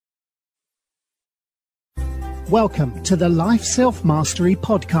Welcome to the Life Self-Mastery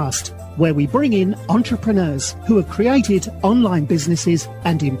Podcast, where we bring in entrepreneurs who have created online businesses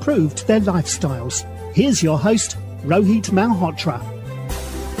and improved their lifestyles. Here's your host, Rohit Malhotra.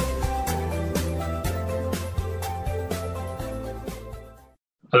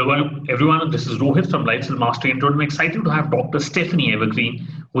 Hello everyone, this is Rohit from Life Self-Mastery, and I'm excited to have Dr. Stephanie Evergreen,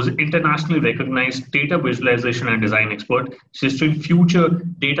 who's an internationally recognized data visualization and design expert. She's trained future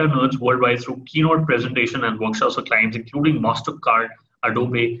data nerds worldwide through keynote presentation and workshops for clients, including MasterCard,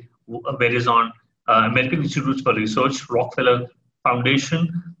 Adobe, Verizon, American Institutes for Research, Rockefeller Foundation,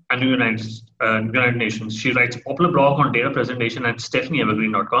 and the United Nations. She writes a popular blog on data presentation at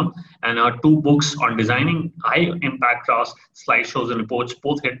stephanieevergreen.com, and her two books on designing high-impact class slideshows and reports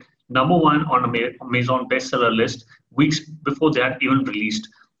both hit #1 on Amazon bestseller list weeks before they had even released.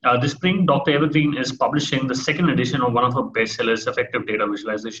 This spring, Dr. Evergreen is publishing the second edition of one of her bestsellers, Effective Data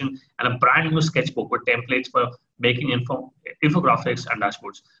Visualization, and a brand new sketchbook with templates for making infographics and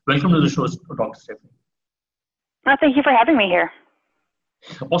dashboards. Welcome to the show, Dr. Stephanie. Well, thank you for having me here.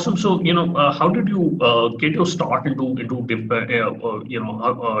 Awesome. So, how did you get your start into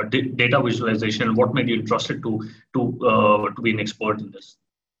data visualization? What made you interested to be an expert in this?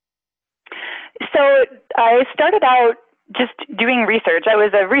 So I started out just doing research. I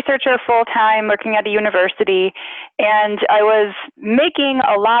was a researcher full-time working at a university, and I was making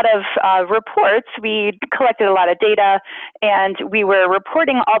a lot of reports. We collected a lot of data, and we were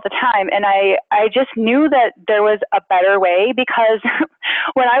reporting all the time. And I just knew that there was a better way, because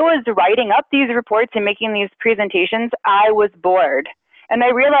when I was writing up these reports and making these presentations, I was bored. And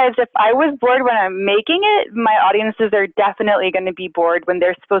I realized if I was bored when I'm making it, my audiences are definitely going to be bored when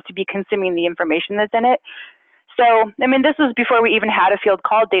they're supposed to be consuming the information that's in it. So, this was before we even had a field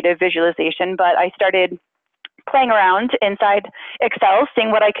called data visualization, but I started playing around inside Excel,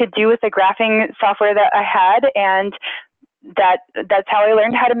 seeing what I could do with the graphing software that I had, and that's how I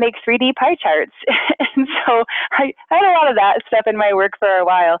learned how to make 3D pie charts. And so I had a lot of that stuff in my work for a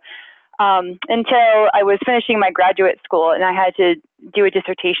while, until I was finishing my graduate school and I had to do a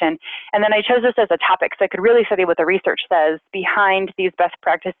dissertation. And then I chose this as a topic so I could really study what the research says behind these best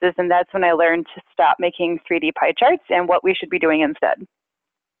practices. And that's when I learned to stop making 3D pie charts and what we should be doing instead.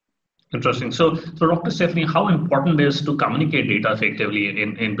 Interesting. So Dr. Stephanie, how important is to communicate data effectively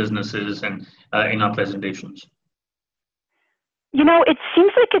in businesses and in our presentations? It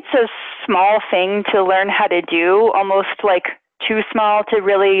seems like it's a small thing to learn how to do, almost like too small to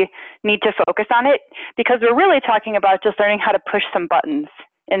really need to focus on it, because we're really talking about just learning how to push some buttons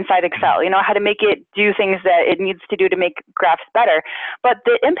inside Excel, how to make it do things that it needs to do to make graphs better. But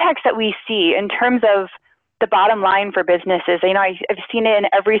the impacts that we see in terms of the bottom line for businesses, I've seen it in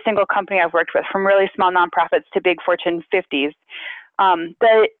every single company I've worked with, from really small nonprofits to big Fortune 50s.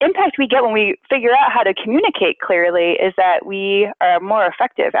 The impact we get when we figure out how to communicate clearly is that we are more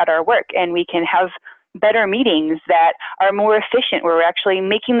effective at our work, and we can have better meetings that are more efficient, where we're actually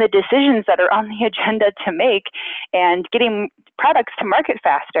making the decisions that are on the agenda to make and getting products to market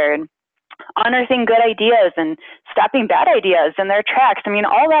faster and unearthing good ideas and stopping bad ideas in their tracks.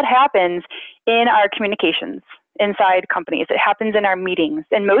 All that happens in our communications inside companies. It happens in our meetings,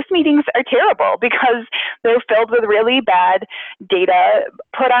 and most meetings are terrible because they're filled with really bad data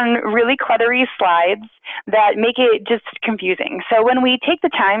put on really cluttery slides that make it just confusing. So when we take the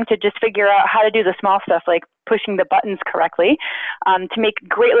time to just figure out how to do the small stuff like pushing the buttons correctly to make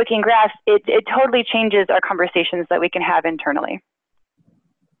great looking graphs, it totally changes our conversations that we can have internally.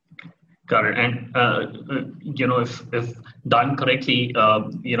 Got it. And if done correctly,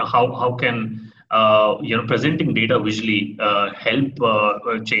 how can presenting data visually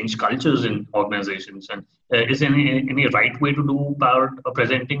help change cultures in organizations? And is there any right way to do about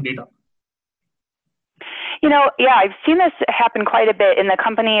presenting data? I've seen this happen quite a bit in the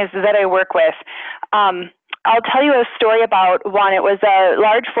companies that I work with. I'll tell you a story about one. It was a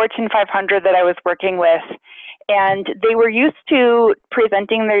large Fortune 500 that I was working with, and they were used to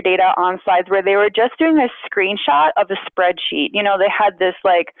presenting their data on slides where they were just doing a screenshot of a spreadsheet. They had this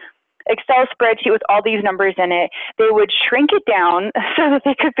Excel spreadsheet with all these numbers in it. They would shrink it down so that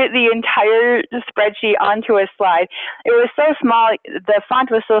they could fit the entire spreadsheet onto a slide. It was so small, the font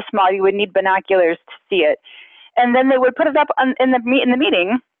was so small, you would need binoculars to see it. And then they would put it up in the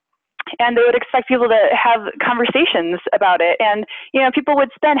meeting, and they would expect people to have conversations about it. And, people would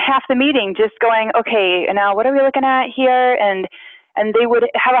spend half the meeting just going, okay, now what are we looking at here? And they would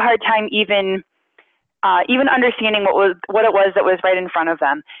have a hard time even understanding what it was that was right in front of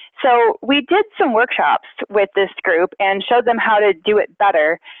them. So we did some workshops with this group and showed them how to do it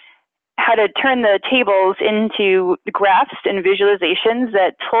better, how to turn the tables into graphs and visualizations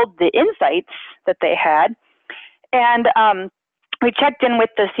that told the insights that they had. And we checked in with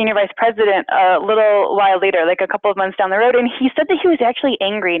the senior vice president a little while later, like a couple of months down the road, and he said that he was actually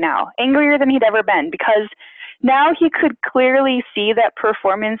angry now, angrier than he'd ever been, because now he could clearly see that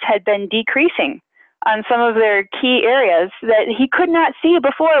performance had been decreasing on some of their key areas that he could not see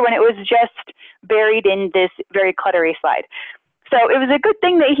before when it was just buried in this very cluttery slide. So it was a good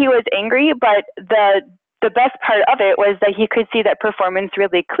thing that he was angry, but the best part of it was that he could see that performance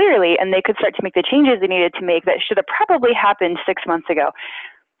really clearly, and they could start to make the changes they needed to make that should have probably happened 6 months ago.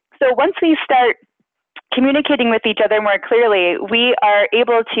 So once we start communicating with each other more clearly, we are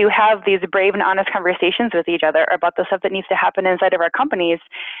able to have these brave and honest conversations with each other about the stuff that needs to happen inside of our companies.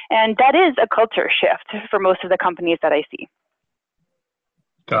 And that is a culture shift for most of the companies that I see.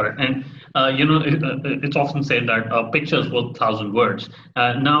 Got it. And, it's often said that pictures worth 1,000 words.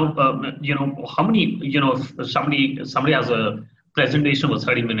 Now, how many, if somebody has a presentation for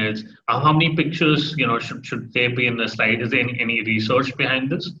 30 minutes, how many pictures, should there be in the slide? Is there any research behind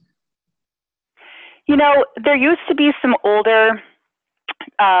this? There used to be some older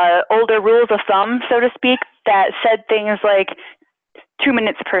rules of thumb, so to speak, that said things like 2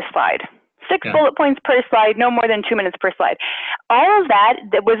 minutes per slide. 6 bullet points per slide, no more than 2 minutes per slide. All of that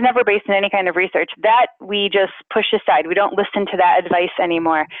was never based in any kind of research. That we just push aside. We don't listen to that advice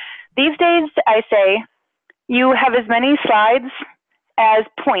anymore. These days, I say, you have as many slides as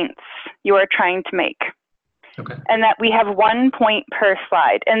points you are trying to make. Okay. And that we have 1 point per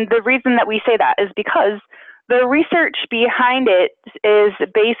slide. And the reason that we say that is because the research behind it is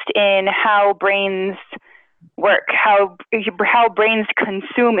based in how brains work, how brains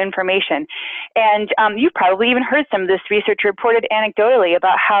consume information. And you've probably even heard some of this research reported anecdotally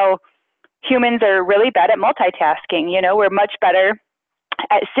about how humans are really bad at multitasking. We're much better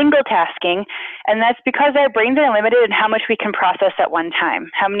at single tasking, and that's because our brains are limited in how much we can process at one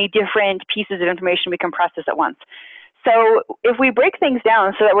time, how many different pieces of information we can process at once. So if we break things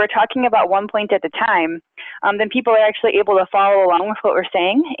down so that we're talking about 1 point at a time, then people are actually able to follow along with what we're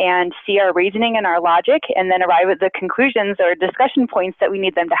saying and see our reasoning and our logic, and then arrive at the conclusions or discussion points that we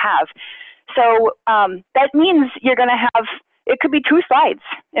need them to have. So that means you're going to have, it could be 2 slides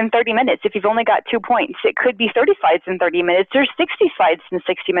in 30 minutes if you've only got 2 points. It could be 30 slides in 30 minutes. There's 60 slides in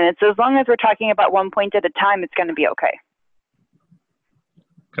 60 minutes. As long as we're talking about 1 point at a time, it's going to be okay.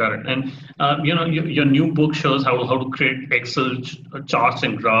 Got it. And your new book shows how to create Excel charts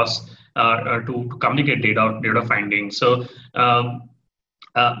and graphs to communicate data findings. So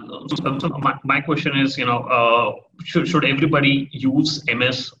my question is, should everybody use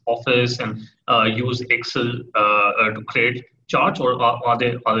MS Office and use Excel to create charts, or are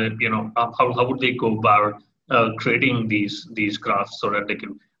they how would they go about creating these graphs so that they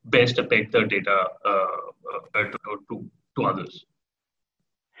can best depict the data to others?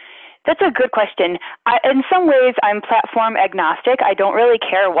 That's a good question. In some ways, I'm platform agnostic. I don't really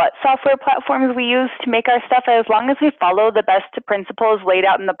care what software platforms we use to make our stuff, as long as we follow the best principles laid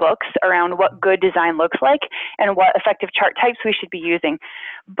out in the books around what good design looks like and what effective chart types we should be using.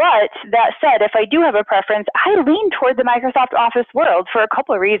 But that said, if I do have a preference, I lean toward the Microsoft Office world for a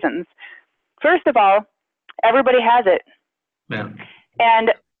couple of reasons. First of all, everybody has it. Yeah.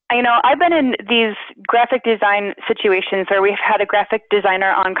 And I've been in these graphic design situations where we've had a graphic designer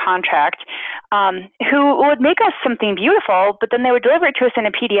on contract who would make us something beautiful, but then they would deliver it to us in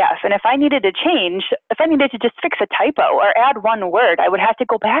a PDF. And if I needed to change, if I needed to just fix a typo or add one word, I would have to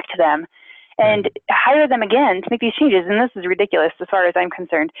go back to them and hire them again to make these changes. And this is ridiculous as far as I'm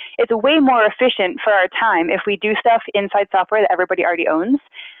concerned. It's way more efficient for our time if we do stuff inside software that everybody already owns.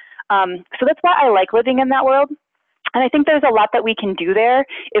 So that's why I like living in that world. And I think there's a lot that we can do there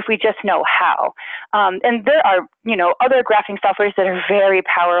if we just know how. And there are, other graphing softwares that are very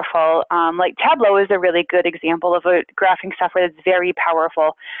powerful. Like Tableau is a really good example of a graphing software that's very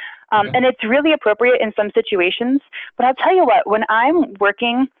powerful. And it's really appropriate in some situations. But I'll tell you what, when I'm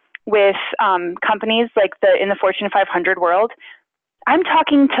working with companies like in the Fortune 500 world, I'm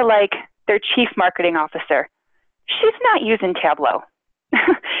talking to like their chief marketing officer. She's not using Tableau.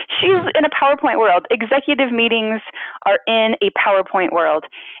 She's in a PowerPoint world. Executive meetings are in a PowerPoint world.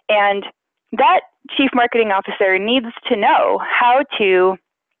 And that chief marketing officer needs to know how to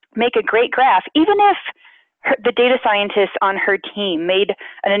make a great graph, even if the data scientists on her team made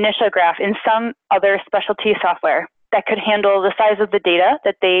an initial graph in some other specialty software that could handle the size of the data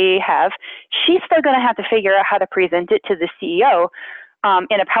that they have. She's still going to have to figure out how to present it to the CEO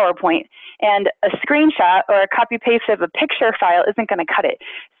in a PowerPoint, and a screenshot or a copy paste of a picture file isn't going to cut it.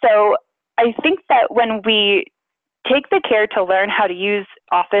 So I think that when we take the care to learn how to use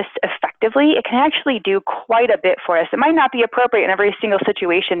Office effectively, it can actually do quite a bit for us. It might not be appropriate in every single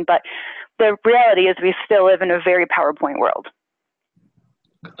situation, but the reality is we still live in a very PowerPoint world.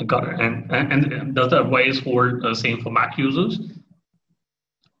 Got it. And does the advice hold same for Mac users?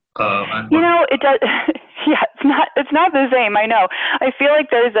 It does. Yeah, it's not the same. I know. I feel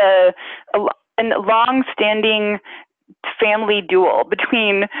like there's a long-standing family duel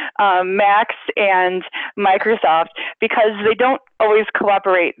between Macs and Microsoft because they don't always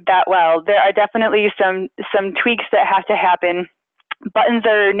cooperate that well. There are definitely some tweaks that have to happen. Buttons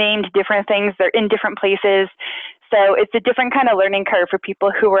are named different things. They're in different places. So it's a different kind of learning curve for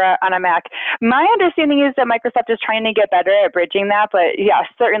people who are on a Mac. My understanding is that Microsoft is trying to get better at bridging that, but yeah,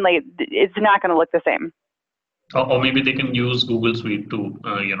 certainly it's not going to look the same. Or maybe they can use Google Suite to,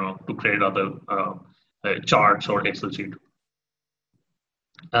 to create other charts or Excel sheet.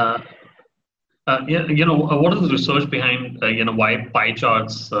 What is the research behind, why pie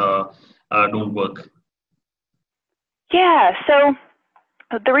charts don't work? Yeah, so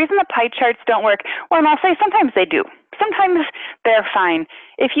the reason the pie charts don't work, well, and I'll say sometimes they do. Sometimes they're fine.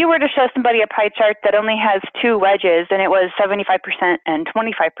 If you were to show somebody a pie chart that only has 2 wedges and it was 75% and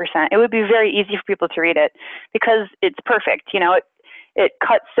 25%, it would be very easy for people to read it because it's perfect. It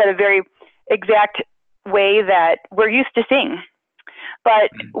cuts at a very exact way that we're used to seeing.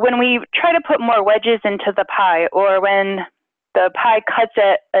 But when we try to put more wedges into the pie, or when the pie cuts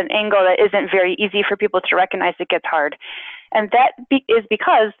at an angle that isn't very easy for people to recognize, it gets hard. And that is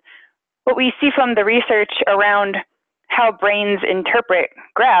because what we see from the research around how brains interpret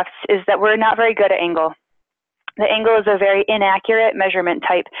graphs is that we're not very good at angle. The angle is a very inaccurate measurement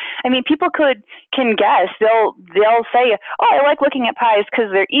type. I mean, people can guess. They'll say, "Oh, I like looking at pies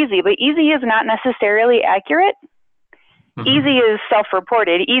because they're easy," but easy is not necessarily accurate. Mm-hmm. Easy is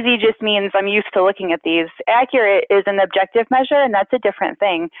self-reported. Easy just means I'm used to looking at these. Accurate is an objective measure, and that's a different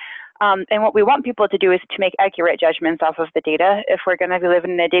thing. And what we want people to do is to make accurate judgments off of the data if we're going to be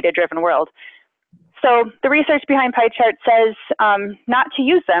living in a data-driven world. So the research behind pie charts says not to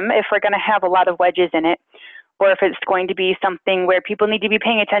use them if we're going to have a lot of wedges in it, or if it's going to be something where people need to be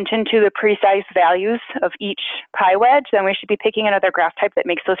paying attention to the precise values of each pie wedge, then we should be picking another graph type that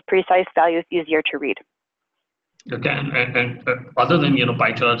makes those precise values easier to read. Okay, and other than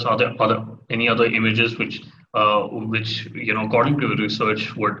pie charts, are there any other images which according to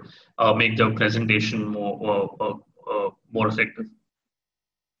research would make the presentation more effective?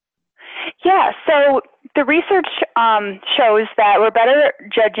 Yeah, so the research shows that we're better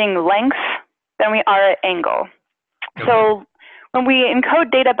judging length than we are at angle. Okay. So when we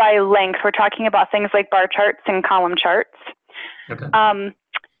encode data by length, we're talking about things like bar charts and column charts. Okay.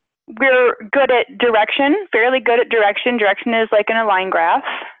 We're good at direction, fairly good at direction. Direction is like in a line graph.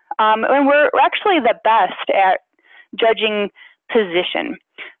 And we're actually the best at judging position.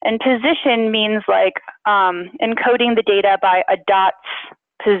 And position means like encoding the data by a dot's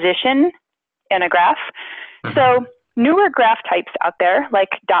position in a graph. Mm-hmm. So newer graph types out there, like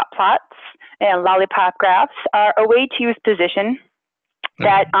dot plots and lollipop graphs, are a way to use position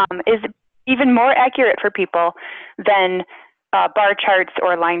that is even more accurate for people than bar charts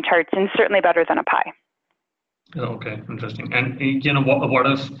or line charts, and certainly better than a pie. Okay, interesting. And what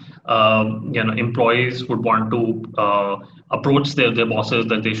if employees would want to approach their bosses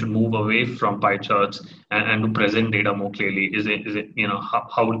that they should move away from pie charts and to present data more clearly? Is it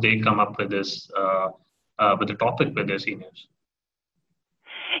how would they come up with this with the topic with their seniors?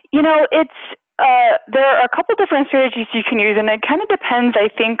 It's there are a couple different strategies you can use, and it kind of depends, I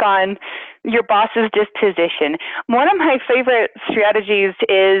think, on your boss's disposition. One of my favorite strategies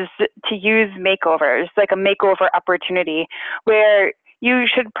is to use makeovers, like a makeover opportunity, where you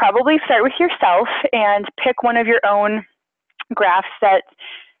should probably start with yourself and pick one of your own graphs that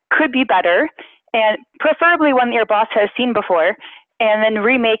could be better, and preferably one that your boss has seen before, and then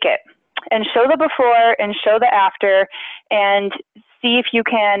remake it and show the before and show the after, and see if you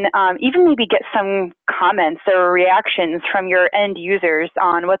can even maybe get some comments or reactions from your end users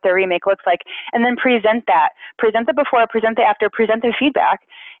on what the remake looks like, and then present that. Present the before, present the after, present the feedback,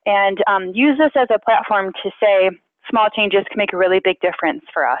 and use this as a platform to say small changes can make a really big difference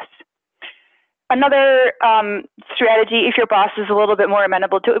for us. Another strategy, if your boss is a little bit more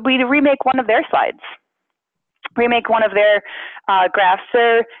amenable to it, would be to remake one of their slides. Remake one of their graphs.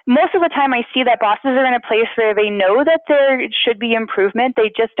 Most of the time I see that bosses are in a place where they know that there should be improvement.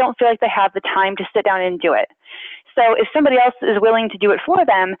 They just don't feel like they have the time to sit down and do it. So if somebody else is willing to do it for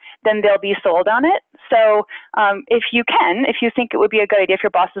them, then they'll be sold on it. So if you think it would be a good idea, if your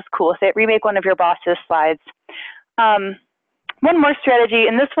boss is cool with it, remake one of your boss's slides. One more strategy,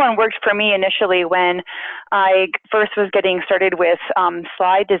 and this one worked for me initially when I first was getting started with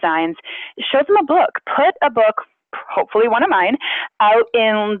slide designs, show them a book. Put a book hopefully one of mine, out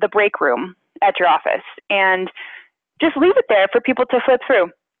in the break room at your office, and just leave it there for people to flip through.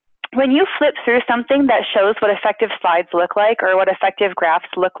 When you flip through something that shows what effective slides look like or what effective graphs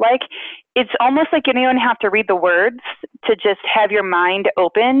look like, it's almost like you don't even have to read the words to just have your mind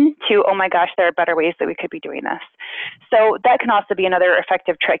open to, oh my gosh, there are better ways that we could be doing this. So that can also be another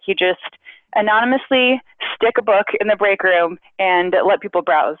effective trick. You just anonymously stick a book in the break room and let people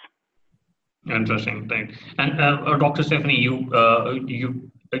browse. Interesting, right? And Dr. Stephanie,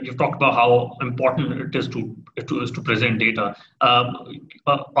 you've talked about how important it is to present data.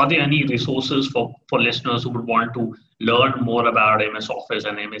 Are there any resources for listeners who would want to learn more about MS Office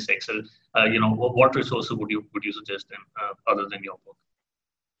and MS Excel? What resources would you suggest them other than your book?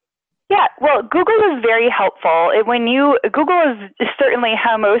 Yeah, well, Google is very helpful. Google is certainly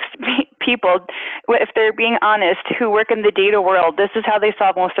how most people, if they're being honest, who work in the data world, this is how they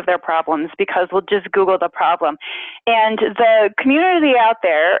solve most of their problems, because we'll just Google the problem. And the community out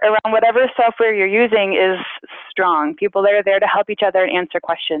there around whatever software you're using is strong. People that are there to help each other and answer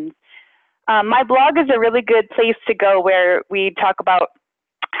questions. My blog is a really good place to go where we talk about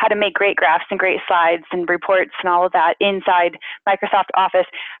how to make great graphs and great slides and reports and all of that inside Microsoft Office.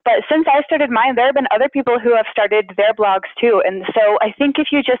 But since I started mine, there have been other people who have started their blogs too. And so I think if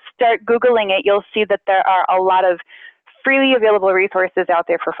you just start Googling it, you'll see that there are a lot of freely available resources out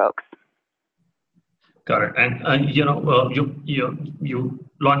there for folks. Got it. And you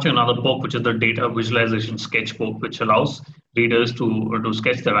launch another book, which is the Data Visualization Sketchbook, which allows readers to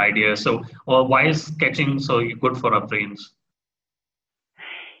sketch their ideas. So why is sketching so good for our brains?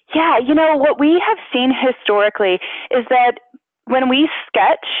 Yeah, what we have seen historically is that when we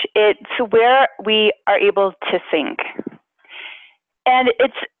sketch, it's where we are able to think. And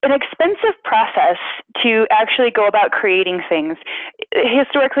it's an expensive process to actually go about creating things.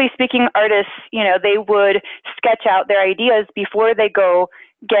 Historically speaking, artists, they would sketch out their ideas before they go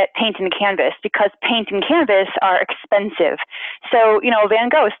get paint and canvas, because paint and canvas are expensive. So, Van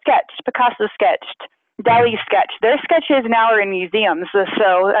Gogh sketched, Picasso sketched, Dali sketch. Their sketches now are in museums.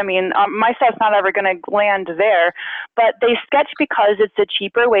 So, my stuff's not ever going to land there. But they sketch because it's a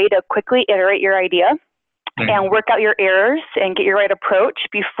cheaper way to quickly iterate your idea and work out your errors and get your right approach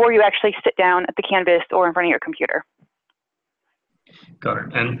before you actually sit down at the canvas or in front of your computer. Got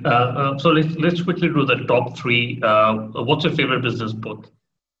it. And so let's quickly do the top three. What's your favorite business book?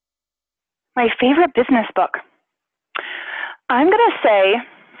 My favorite business book? I'm going to say,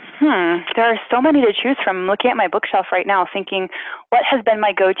 there are so many to choose from. I'm looking at my bookshelf right now thinking, what has been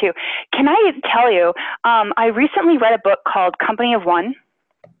my go-to? Can I tell you, I recently read a book called Company of One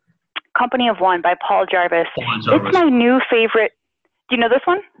by Paul Jarvis. It's my new favorite. Do you know this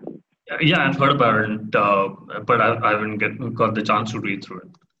one? Yeah, I've heard about it, but I haven't got the chance to read through it.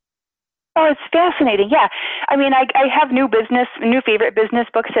 Oh, it's fascinating. Yeah. I have new favorite business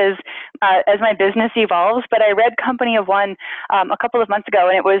books as my business evolves, but I read Company of One a couple of months ago,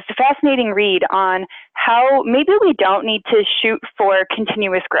 and it was a fascinating read on how maybe we don't need to shoot for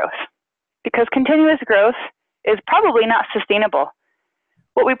continuous growth, because continuous growth is probably not sustainable.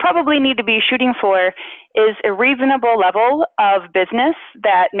 What we probably need to be shooting for is a reasonable level of business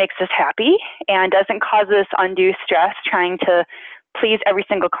that makes us happy and doesn't cause us undue stress trying to please every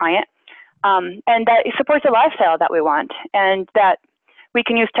single client. And that supports a lifestyle that we want, and that we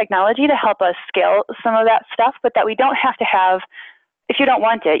can use technology to help us scale some of that stuff, but that we don't have to have, if you don't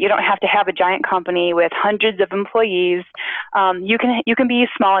want it, you don't have to have a giant company with hundreds of employees. You can be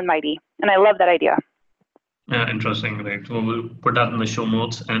small and mighty, and I love that idea. Interesting, right? So we'll put that in the show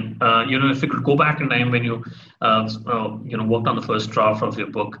notes. And if you could go back in time when you worked on the first draft of your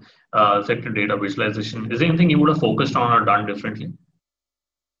book, Effective Data Visualization, is there anything you would have focused on or done differently?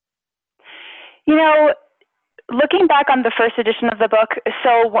 Looking back on the first edition of the book,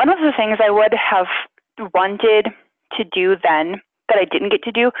 so one of the things I would have wanted to do then that I didn't get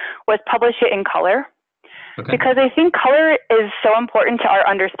to do was publish it in color. Okay. Because I think color is so important to our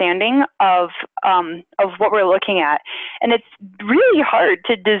understanding of what we're looking at. And it's really hard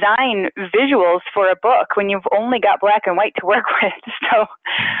to design visuals for a book when you've only got black and white to work with. So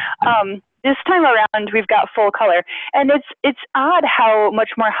this time around, we've got full color. And it's odd how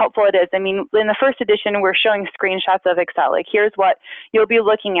much more helpful it is. In the first edition, we're showing screenshots of Excel. Like, here's what you'll be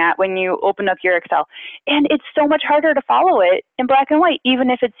looking at when you open up your Excel. And it's so much harder to follow it in black and white,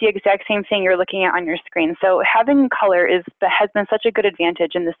 even if it's the exact same thing you're looking at on your screen. So having color has been such a good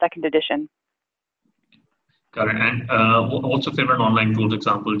advantage in the second edition. Got it. And what's your favorite online tools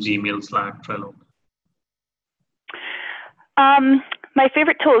example? Gmail, Slack, Trello? My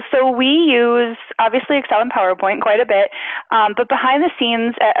favorite tools. So we use, obviously, Excel and PowerPoint quite a bit, but behind the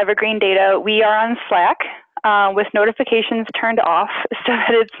scenes at Evergreen Data, we are on Slack. with notifications turned off so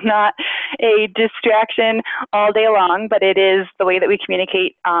that it's not a distraction all day long, but it is the way that we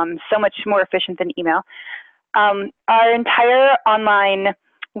communicate, so much more efficient than email. Our entire online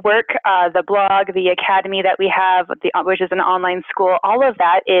work, the blog, the academy that we have, which is an online school, all of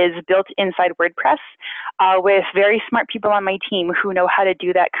that is built inside WordPress with very smart people on my team who know how to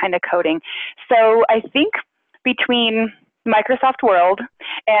do that kind of coding. So I think between Microsoft World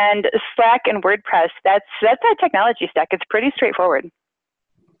and Slack and WordPress, that's our technology stack. It's pretty straightforward.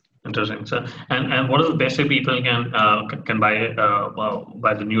 Interesting. So, and what is the best way people can buy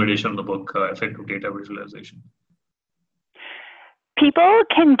the new edition of the book, Effective Data Visualization? People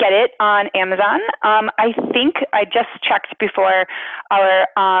can get it on Amazon. I think I just checked before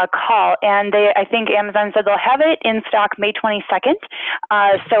our call, and I think Amazon said they'll have it in stock May 22nd.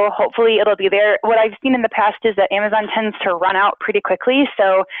 So hopefully it'll be there. What I've seen in the past is that Amazon tends to run out pretty quickly,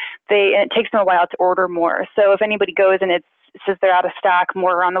 so it takes them a while to order more. So if anybody goes and it says they're out of stock,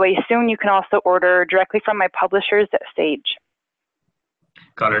 more are on the way soon, you can also order directly from my publishers at Sage.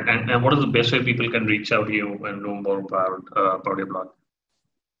 Got it. And what is the best way people can reach out to you and know more about your blog?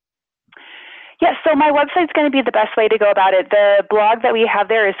 Yeah, so my website's going to be the best way to go about it. The blog that we have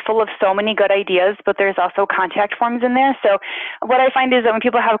there is full of so many good ideas, but there's also contact forms in there. So what I find is that when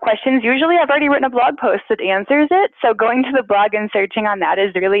people have questions, usually I've already written a blog post that answers it. So going to the blog and searching on that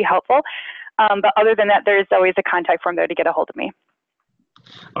is really helpful. But other than that, there's always a contact form there to get a hold of me.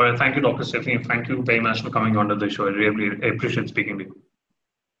 All right. Thank you, Dr. Stephanie. Thank you very much for coming on to the show. I really appreciate speaking to you.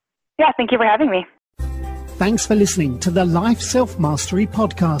 Yeah, thank you for having me. Thanks for listening to the Life Self-Mastery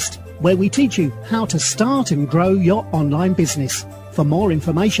podcast, where we teach you how to start and grow your online business. For more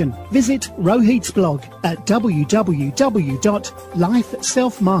information, visit Rohit's blog at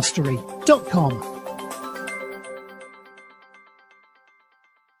www.lifeselfmastery.com.